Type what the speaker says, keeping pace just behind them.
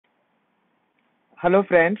Hello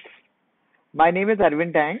friends, my name is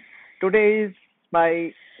Arvind Tang. Today is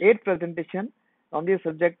my eighth presentation on the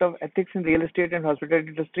subject of ethics in real estate and hospitality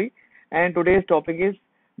industry, and today's topic is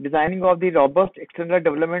designing of the robust external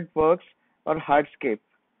development works or hardscape.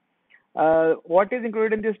 What is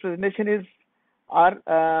included in this presentation is are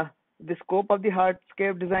the scope of the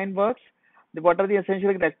hardscape design works, what are the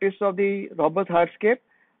essential characteristics of the robust hardscape,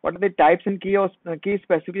 what are the types and key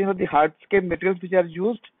specifications of the hardscape materials which are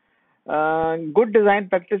used, good design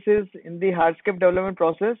practices in the hardscape development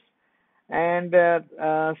process, and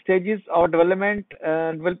stages of developing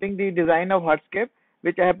the design of hardscape,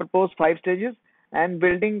 which I have proposed 5 stages, and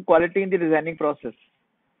building quality in the designing process.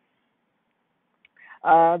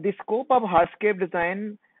 The scope of hardscape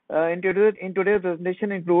design in today's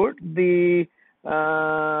presentation include the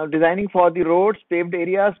designing for the roads, paved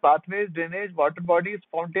areas, pathways, drainage, water bodies,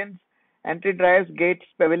 fountains, entry drives, gates,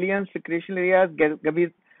 pavilions, recreational areas,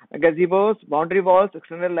 gazebos, boundary walls,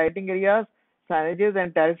 external lighting areas, signages,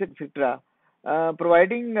 and terraces, etc.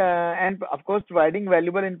 Providing and of course providing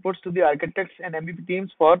valuable inputs to the architects and MEP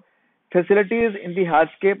teams for facilities in the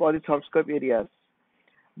hardscape or the softscape areas.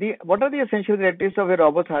 What are the essential characteristics of a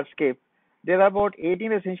robust hardscape? There are about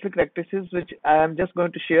 18 essential characteristics which I am just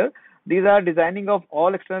going to share. These are designing of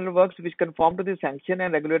all external works which conform to the sanction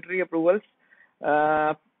and regulatory approvals,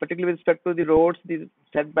 particularly with respect to the roads, the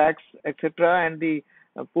setbacks, etc., and the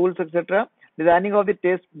pools, etc.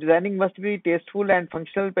 Designing must be tasteful and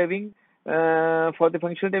functional paving for the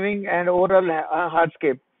functional paving and overall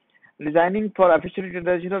hardscape. Designing for efficient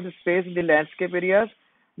utilization of the space in the landscape areas.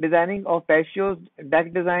 Designing of patios,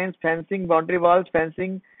 deck designs, fencing, boundary walls,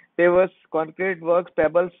 fencing, pavers, concrete works,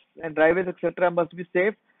 pebbles, and driveways, etc. must be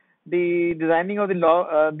safe. The designing of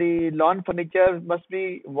the lawn furniture must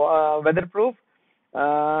be weatherproof.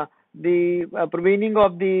 The provisioning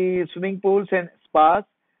of the swimming pools and spas,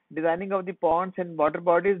 designing of the ponds and water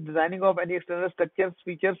bodies, designing of any external structures,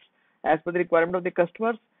 features as per the requirement of the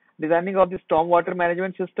customers, designing of the stormwater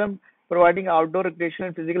management system, providing outdoor recreational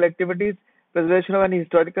and physical activities, preservation of any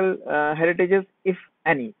historical heritages, if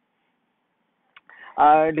any.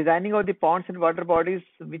 Designing of the ponds and water bodies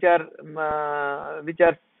which are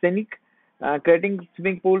scenic, creating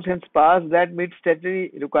swimming pools and spas that meet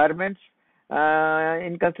statutory requirements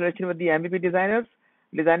in consideration with the MEP designers,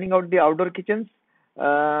 designing out the outdoor kitchens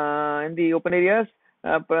in the open areas,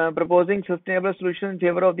 proposing sustainable solutions in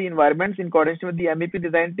favor of the environments in coordination with the MEP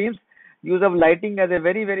design teams, use of lighting as a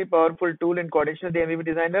very, very powerful tool in coordination with the MEP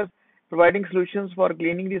designers, providing solutions for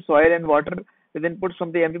cleaning the soil and water with inputs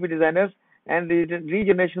from the MEP designers, and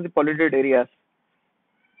regeneration of the polluted areas.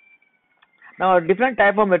 Now, different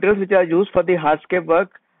type of materials which are used for the hardscape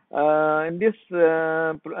work. In this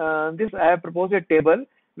I have proposed a table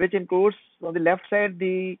which includes on the left side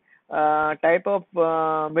the type of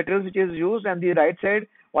materials which is used, and the right side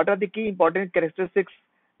what are the key important characteristics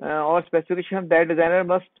or specifications that designer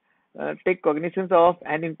must take cognizance of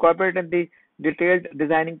and incorporate in the detailed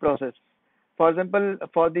designing process. For example,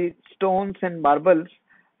 for the stones and marbles,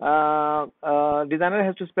 designer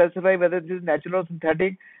has to specify whether this is natural or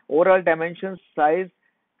synthetic, overall dimensions, size,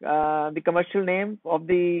 the commercial name of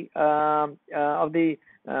the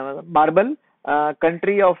marble,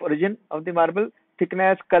 country of origin of the marble,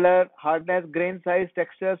 thickness, color, hardness, grain size,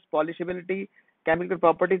 textures, polishability, chemical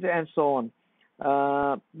properties, and so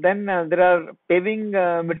on. Then there are paving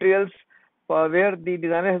materials where the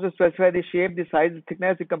designer has to specify the shape, the size, the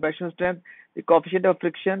thickness, the compression strength, the coefficient of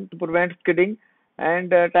friction to prevent skidding, and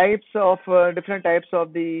different types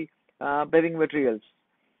of the paving materials.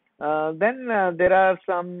 Then there are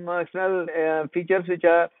some external features which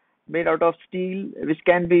are made out of steel, which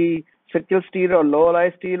can be structural steel or low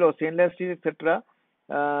alloy steel or stainless steel, etc.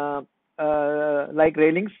 Like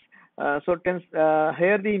railings.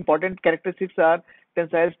 Here the important characteristics are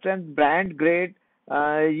tensile strength, brand, grade,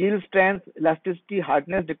 yield strength, elasticity,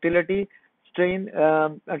 hardness, ductility, strain,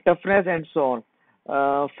 toughness, and so on.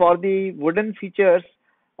 For the wooden features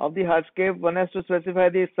of the hardscape, one has to specify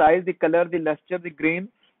the size, the color, the luster, the grain,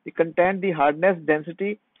 the content, the hardness,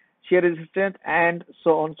 density, shear resistance, and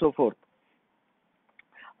so on and so forth.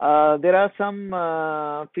 There are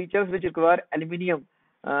some features which require aluminium.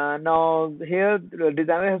 Now here the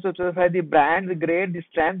designer has to specify the brand, the grade, the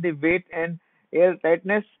strength, the weight, and air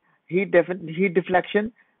tightness, heat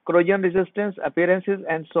deflection, corrosion resistance, appearances,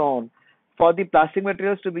 and so on. For the plastic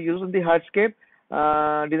materials to be used in the hardscape,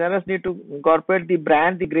 designers need to incorporate the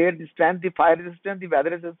brand, the grade, the strength, the fire resistance, the weather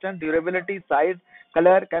resistance, durability, size,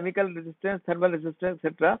 color, chemical resistance, thermal resistance,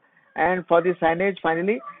 etc. And for the signage,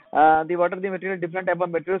 finally, what are the material, different type of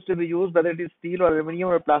materials to be used, whether it is steel or aluminum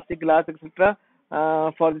or plastic, glass, etc.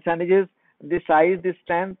 For the signages, the size,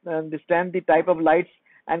 the type of lights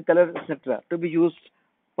and color, etc., to be used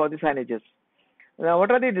for the signages. Now,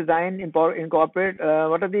 what are the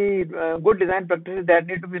what are the good design practices that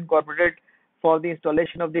need to be incorporated for the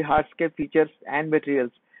installation of the hardscape features and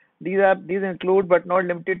materials? These include but not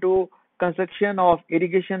limited to construction of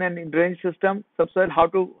irrigation and drainage system, subsoil,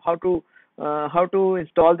 how to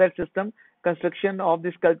install that system, construction of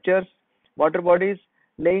the sculptures, water bodies,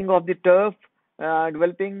 laying of the turf,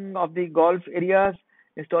 developing of the golf areas,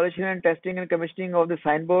 installation and testing and commissioning of the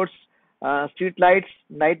signboards, street lights,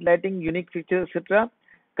 night lighting, unique features, etc.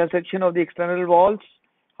 Construction of the external walls,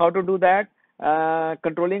 how to do that,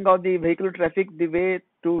 controlling of the vehicular traffic, the way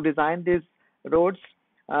to design these roads,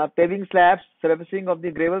 paving slabs, surfacing of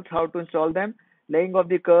the gravels, how to install them, laying of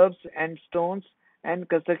the curbs and stones, and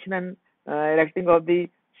construction and erecting of the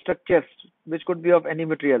structures, which could be of any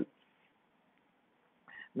material.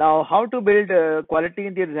 Now, how to build quality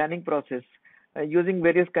in the designing process using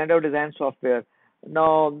various kind of design software.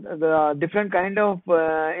 Now, the different kind of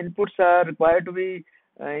inputs are required to be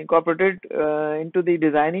incorporated into the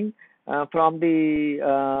designing from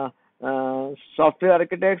the software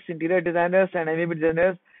architects, interior designers, and MEP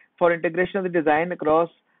designers for integration of the design across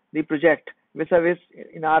the project. Vis-a-vis,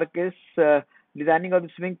 in our case, designing of the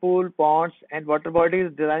swimming pool, ponds, and water bodies,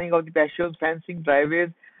 designing of the patios, fencing, driveways,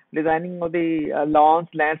 designing of the lawns,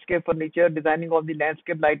 landscape furniture, designing of the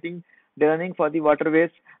landscape lighting, designing for the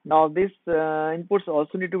waterways. Now, these inputs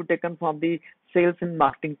also need to be taken from the sales and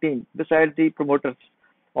marketing team, besides the promoters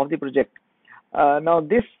of the project. Now,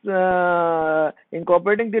 this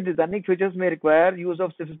incorporating the designing features may require use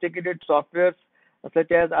of sophisticated softwares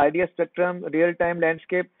such as Idea Spectrum, Real Time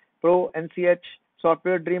Landscape, Pro, NCH,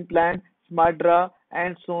 Software Dream Plan, Smart Draw,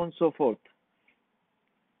 and so on and so forth.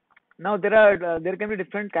 Now, there can be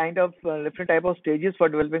different type of stages for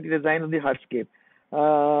developing the design of the hardscape.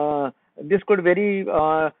 This could vary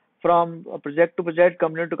from project to project,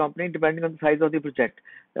 company to company, depending on the size of the project.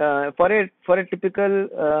 For a typical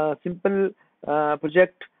simple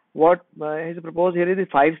project, what is proposed here is the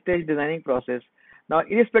 5-stage designing process. Now,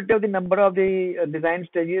 irrespective of the number of the design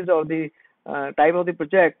stages or the type of the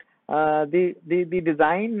project, the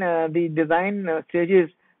design stages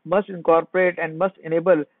must incorporate and must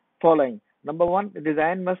enable following. Number one, the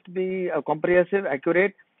design must be comprehensive,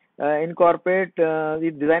 accurate,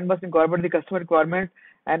 the design must incorporate the customer requirement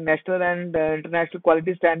and national and international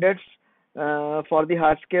quality standards for the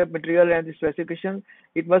hardscape material and the specifications.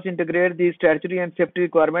 It must integrate the statutory and safety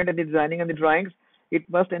requirement in the designing and the drawings. It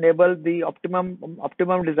must enable the optimum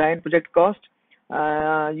design project cost,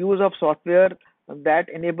 use of software that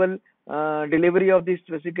enable delivery of the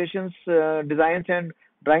specifications, designs and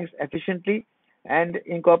drawings efficiently, and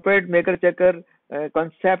incorporate maker checker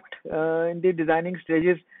concept in the designing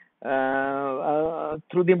stages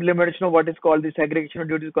through the implementation of what is called the segregation of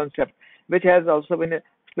duties concept, which has also been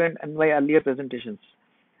explained in my earlier presentations.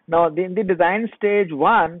 Now, in the design stage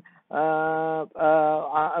 1, I'm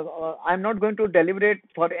not going to deliberate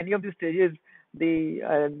for any of the stages the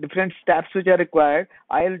different steps which are required.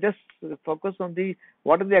 I'll just focus on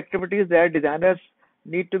what are the activities that designers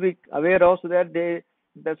need to be aware of, so that these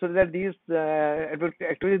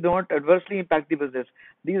activities don't adversely impact the business.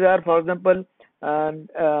 These are, for example, in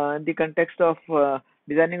the context of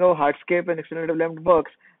designing of hardscape and external development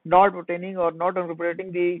works, not pertaining or not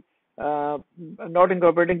incorporating the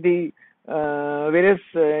various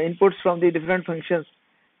inputs from the different functions.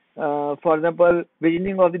 For example,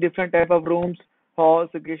 visioning of the different type of rooms, halls,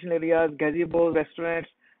 recreational areas, gazebos, restaurants,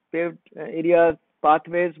 paved areas,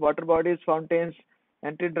 pathways, water bodies, fountains,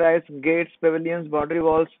 entry drives, gates, pavilions, boundary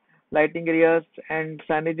walls, lighting areas, and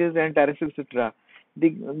signages and terraces, etc.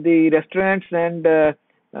 The restaurants and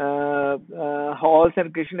halls and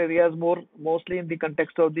recreational areas mostly in the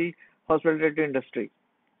context of the hospitality industry.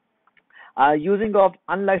 Using of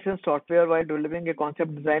unlicensed software while developing a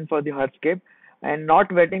concept design for the hardscape, and not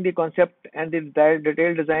vetting the concept and the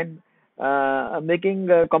detailed design, making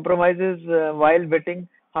compromises while vetting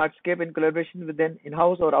hardscape in collaboration with an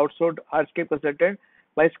in-house or outsourced hardscape consultant,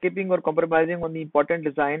 by skipping or compromising on the important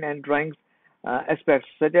design and drawings aspects,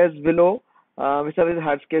 such as below vis-a-vis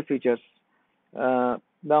hardscape features.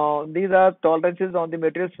 Now, these are tolerances on the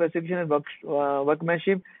material specification and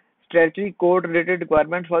workmanship, statutory code related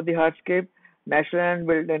requirements for the hardscape, national and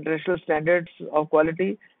international standards of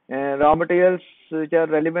quality, raw materials which are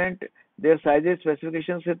relevant, their sizes,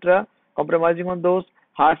 specifications, etc., compromising on those,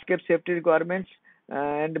 hardscape safety requirements,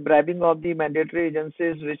 and bribing of the mandatory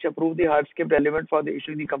agencies which approve the hardscape relevant for the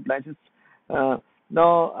issuing the compliances.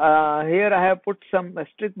 Now, here I have put some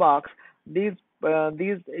strict marks. These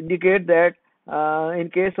indicate that In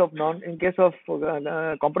case of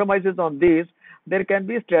compromises on these, there can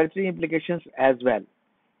be strategy implications as well.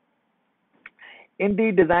 In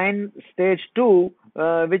the design stage two,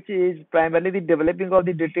 which is primarily the developing of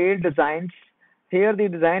the detailed designs, here the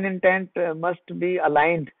design intent must be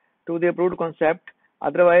aligned to the approved concept,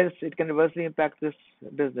 otherwise it can adversely impact this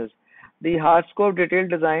business. The hard scope detailed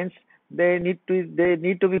designs, they need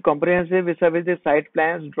to be comprehensive vis-a-vis the site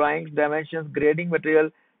plans, drawings, dimensions, grading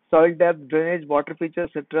material, soil depth, drainage, water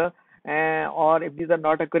features, etc. Or if these are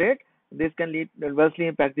not accurate, this can lead adversely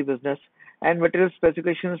impact the business. And material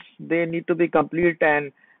specifications, they need to be complete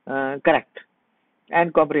and correct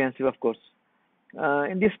and comprehensive, of course.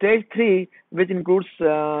 In the stage three, which includes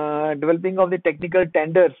developing of the technical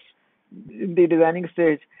tenders in the designing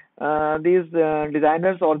stage, these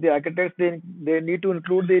designers or the architects, they need to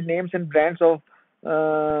include the names and brands of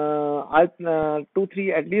at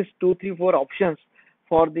least two, three, four options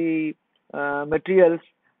for the materials,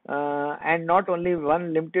 and not only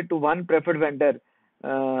one, limited to one preferred vendor,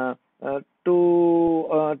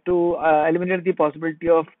 to eliminate the possibility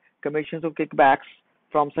of commissions or kickbacks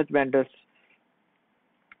from such vendors.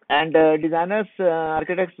 And designers,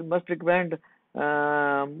 architects must recommend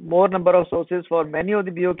more number of sources for many of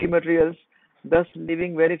the BOQ materials, thus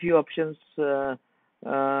leaving very few options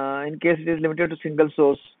in case it is limited to single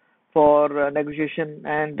source for negotiation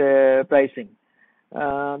and pricing.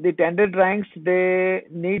 The tender drawings, they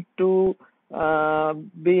need to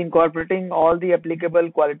be incorporating all the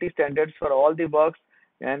applicable quality standards for all the works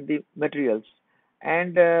and the materials.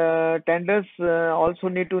 And tenders also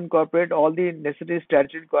need to incorporate all the necessary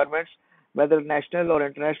statutory requirements, whether national or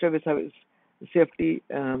international, with safety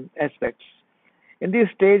aspects. In the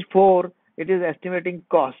stage four, it is estimating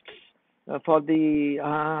costs for the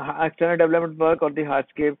external development work or the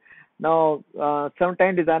hardscape. Now,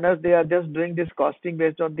 sometimes designers, they are just doing this costing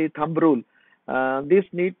based on the thumb rule. This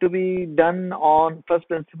need to be done on first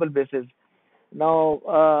principle basis.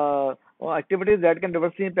 Now, activities that can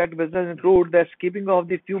adversely impact business include the skipping of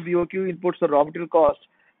the few BOQ inputs or raw material costs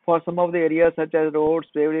for some of the areas such as roads,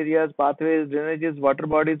 paved areas, pathways, drainages, water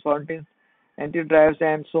bodies, fountains, entry drives,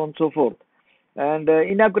 and so on and so forth. And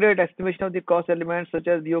inaccurate estimation of the cost elements such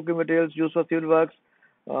as BOQ materials used for civil works,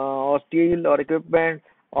 or steel or equipment,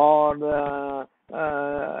 or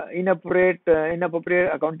inappropriate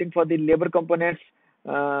accounting for the labor components,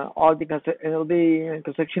 or the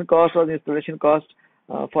construction cost or the installation cost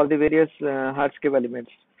for the various hardscape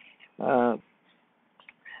elements. Uh,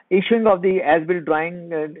 Issuing of the as-built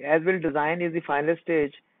drawing, as-built design is the final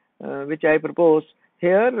stage, which I propose.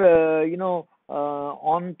 Here,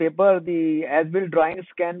 on paper, the as-built drawings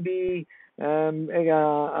can be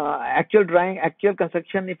actual drawing, actual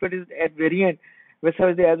construction. If it is at variant,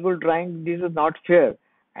 whereas the as-built drawing, this is not fair,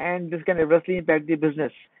 and this can adversely impact the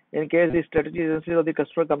business in case the strategy agencies or the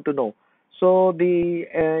customer come to know. So the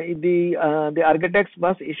architects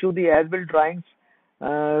must issue the as-built drawings,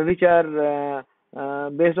 which are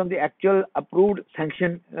based on the actual approved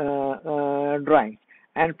sanction drawings,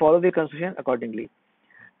 and follow the construction accordingly.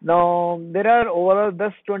 Now, there are overall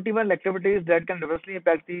thus 21 activities that can adversely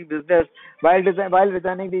impact the business while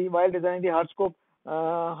designing the hardscope.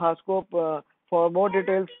 For more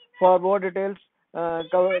details, cover,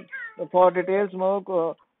 for details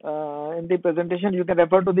more in the presentation, you can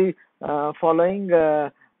refer to the following.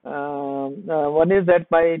 One is that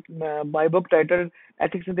my book titled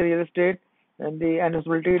 "Ethics in the Real Estate and the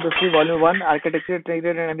Hospitality Industry, Volume 1: Architecture, Trade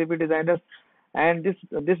and MVP Designers." And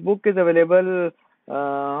this book is available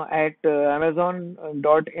at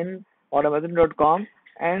Amazon.in or Amazon.com,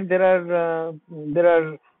 and there are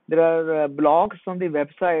blogs on the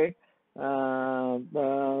website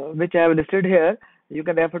which I have listed here. You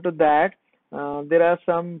can refer to that. There are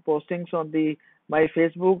some postings on my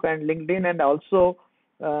Facebook and LinkedIn, and also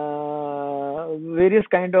various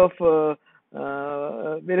kind of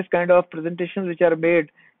presentations which are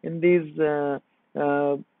made in these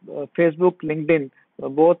Facebook, LinkedIn,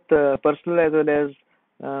 both personal as well as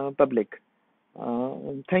public.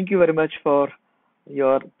 Thank you very much for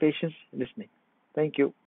your patience listening. Thank you.